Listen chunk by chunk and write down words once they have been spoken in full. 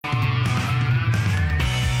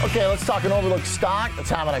Okay, let's talk an overlooked stock that's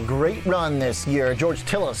having a great run this year. George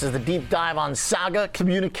Tillis is the deep dive on Saga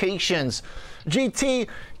Communications. GT,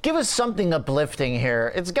 give us something uplifting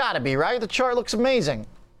here. It's got to be, right? The chart looks amazing.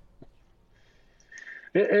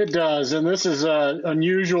 It does, and this is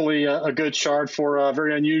unusually a good chart for a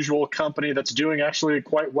very unusual company that's doing actually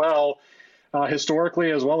quite well historically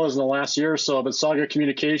as well as in the last year or so. But Saga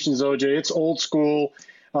Communications, OJ, it's old school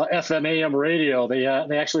FM AM radio. They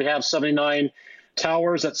actually have 79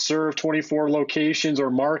 towers that serve 24 locations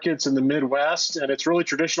or markets in the Midwest, and it's really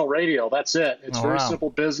traditional radio. That's it. It's very simple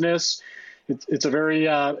business. It's a very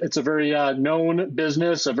known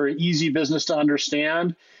business, a very easy business to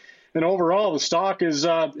understand. And overall, the stock is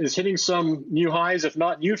hitting some new highs, if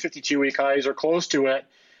not new 52-week highs, or close to it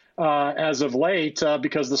as of late,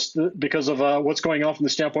 because of what's going on from the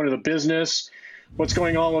standpoint of the business, what's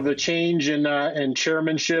going on with the change in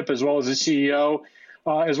chairmanship as well as the CEO,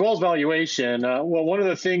 as well as valuation. Well, one of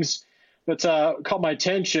the things that's caught my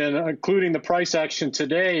attention, including the price action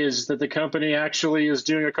today, is that the company actually is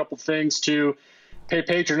doing a couple things to pay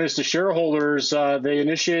patronage to shareholders. They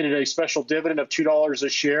initiated a special dividend of $2 a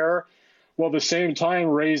share, while at the same time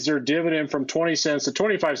raised their dividend from 20 cents to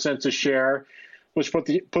 25 cents a share, which puts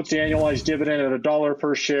the annualized dividend at $1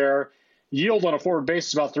 per share. Yield on a forward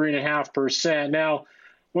basis about 3.5%. Now,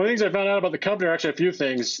 one of the things I found out about the company, are actually a few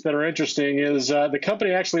things that are interesting, is the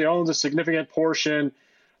company actually owns a significant portion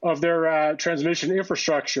of their transmission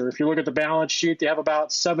infrastructure. If you look at the balance sheet, they have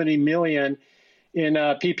about $70 million in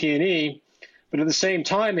PP&E. But at the same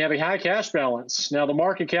time, they have a high cash balance. Now, the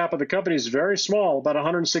market cap of the company is very small, about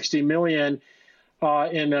 $160 million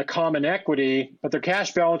in common equity, but their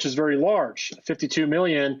cash balance is very large, $52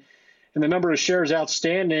 million. And the number of shares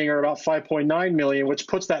outstanding are about 5.9 million, which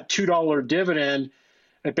puts that $2 dividend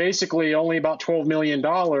at basically only about $12 million.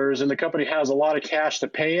 And the company has a lot of cash to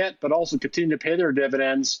pay it, but also continue to pay their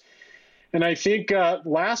dividends. And I think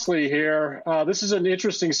lastly here, this is an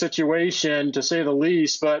interesting situation to say the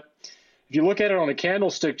least, but if you look at it on a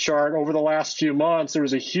candlestick chart over the last few months, there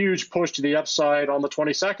was a huge push to the upside on the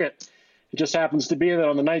 22nd. It just happens to be that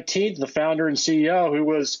on the 19th, the founder and CEO, who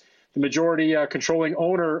was the majority controlling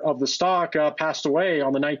owner of the stock, passed away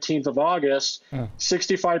on the 19th of August.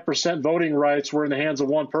 65% voting rights were in the hands of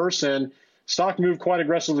one person. Stock moved quite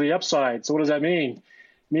aggressively upside. So what does that mean? It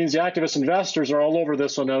means the activist investors are all over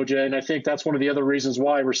this one, OJ, and I think that's one of the other reasons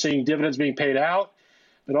why we're seeing dividends being paid out,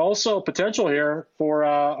 but also potential here for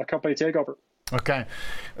a company takeover. Okay.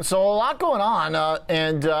 So a lot going on.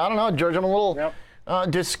 And I don't know, George, I'm a little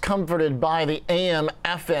discomforted by the AM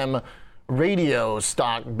FM radio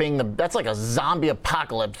stock being that's like a zombie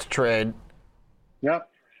apocalypse trade. Yep.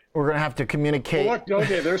 We're going to have to communicate. Well, look,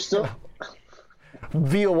 okay, there's still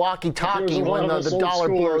via walkie-talkie when the dollar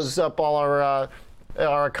blows up all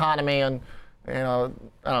our economy and, I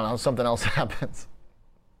don't know, something else happens.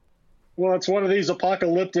 Well, it's one of these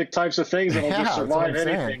apocalyptic types of things that'll just survive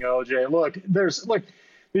anything, OJ. Look,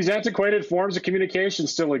 these antiquated forms of communication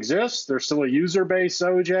still exist. There's still a user base,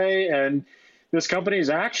 OJ, and this company is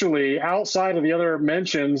actually, outside of the other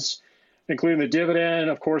mentions, including the dividend,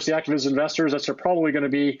 of course, the activist investors that are probably going to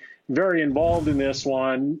be very involved in this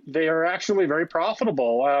one, they are actually very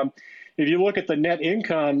profitable. If you look at the net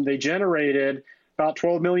income, they generated about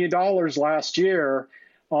 $12 million last year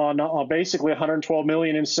on basically $112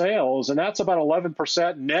 million in sales, and that's about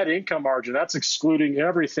 11% net income margin. That's excluding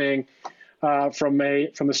everything from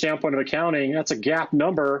the standpoint of accounting. That's a GAAP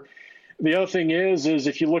number. The other thing is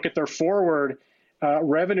if you look at their forward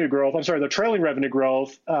revenue growth, their trailing revenue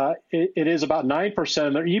growth, it is about 9%,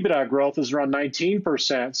 and their EBITDA growth is around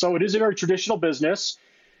 19%. So it is a very traditional business.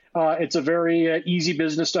 It's a very easy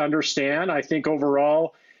business to understand. I think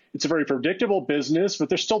overall, it's a very predictable business, but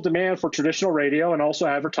there's still demand for traditional radio and also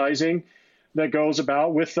advertising that goes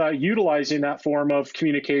about with utilizing that form of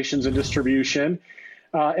communications and distribution.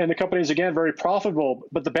 And the company is, again, very profitable.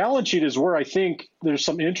 But the balance sheet is where I think there's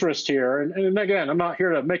some interest here. And again, I'm not here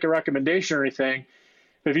to make a recommendation or anything.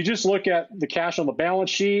 But if you just look at the cash on the balance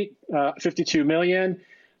sheet, $52 million,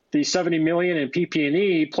 the $70 million in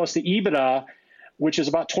PP&E plus the EBITDA, which is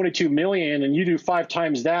about $22 million, and you do 5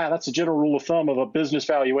 times that, that's a general rule of thumb of a business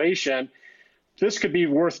valuation. This could be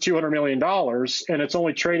worth $200 million, and it's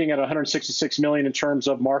only trading at $166 million in terms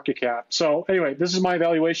of market cap. So anyway, this is my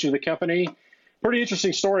evaluation of the company. Pretty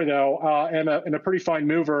interesting story, though, and a pretty fine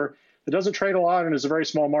mover. It doesn't trade a lot and is a very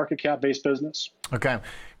small market cap based business. Okay.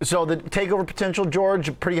 So the takeover potential,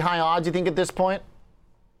 George, pretty high odds, you think, at this point?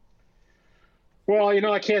 Well,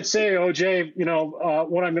 I can't say, OJ,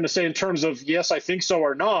 what I'm going to say in terms of yes, I think so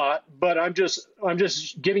or not, but I'm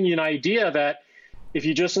just giving you an idea that if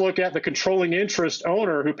you just look at the controlling interest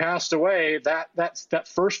owner who passed away, that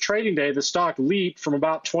first trading day, the stock leaped from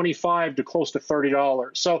about $25 to close to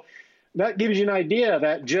 $30. So that gives you an idea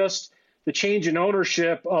that just the change in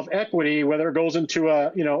ownership of equity, whether it goes into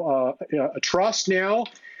a trust now,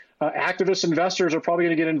 activist investors are probably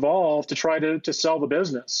going to get involved to try to sell the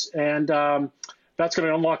business, and that's going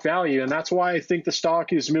to unlock value. And that's why I think the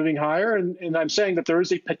stock is moving higher. And I'm saying that there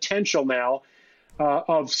is a potential now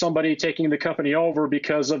of somebody taking the company over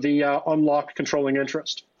because of the unlocked controlling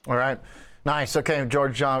interest. All right. Nice. Okay,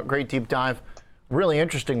 George, great deep dive. Really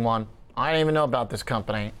interesting one. I didn't even know about this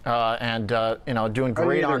company, and doing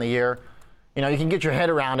great on the year. You can get your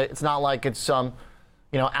head around it. It's not like it's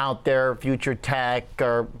out there, future tech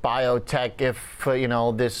or biotech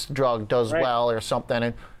if, this drug does well or something.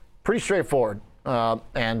 And pretty straightforward,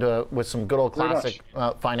 and with some good old classic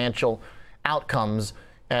financial outcomes,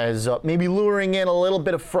 as maybe luring in a little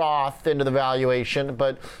bit of froth into the valuation,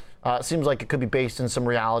 but it seems like it could be based in some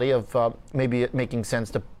reality of maybe it making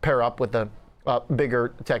sense to pair up with a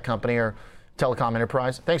bigger tech company or telecom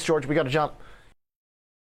enterprise. Thanks, George. We got to jump.